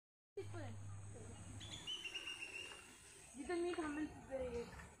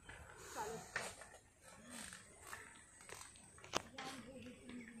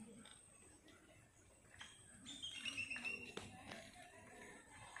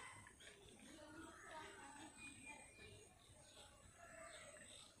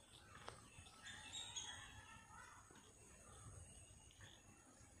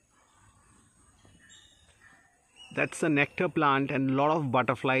That's the nectar plant, and a lot of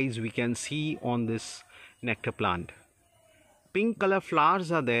butterflies we can see on this nectar plant. Pink color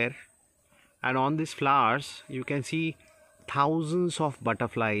flowers are there, and on these flowers you can see thousands of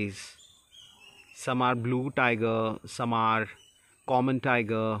butterflies. Some are blue tiger, some are common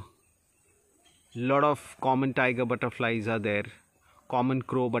tiger. Lot of common tiger butterflies are there. Common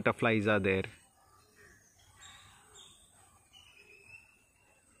crow butterflies are there.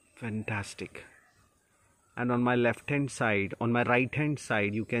 Fantastic. And on my left hand side, on my right hand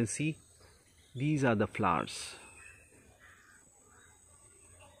side, you can see these are the flowers.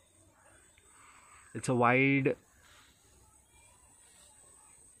 It's a wild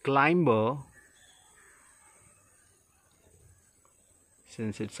climber.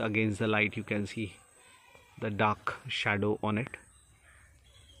 Since it's against the light, you can see the dark shadow on it.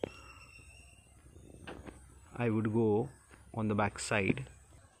 I would go on the back side.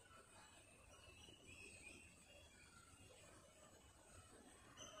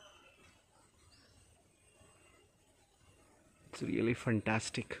 It's really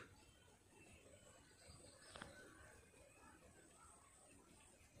fantastic.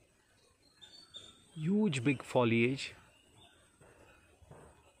 Huge big foliage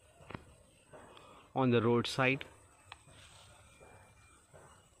on the roadside.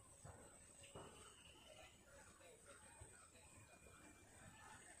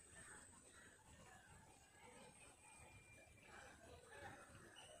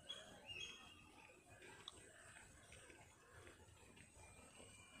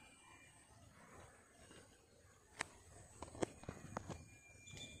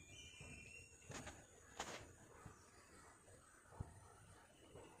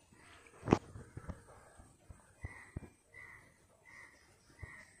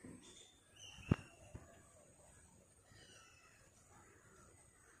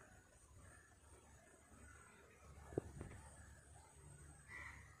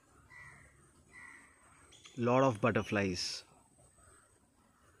 Lot of butterflies.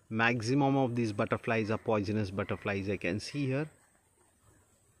 Maximum of these butterflies are poisonous butterflies. I can see here.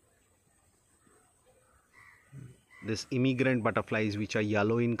 This immigrant butterflies, which are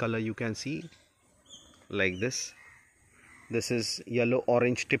yellow in color, you can see like this. This is yellow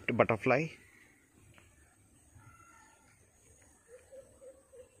orange tipped butterfly.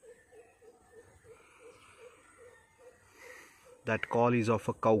 That call is of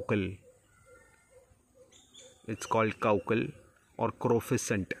a cowcle. It's called cowcle or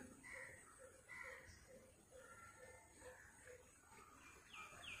crowpheasant.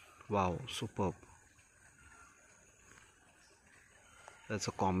 Wow, superb. That's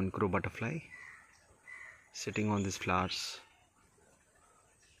a common crow butterfly sitting on these flowers.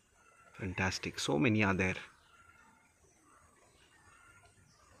 Fantastic. So many are there.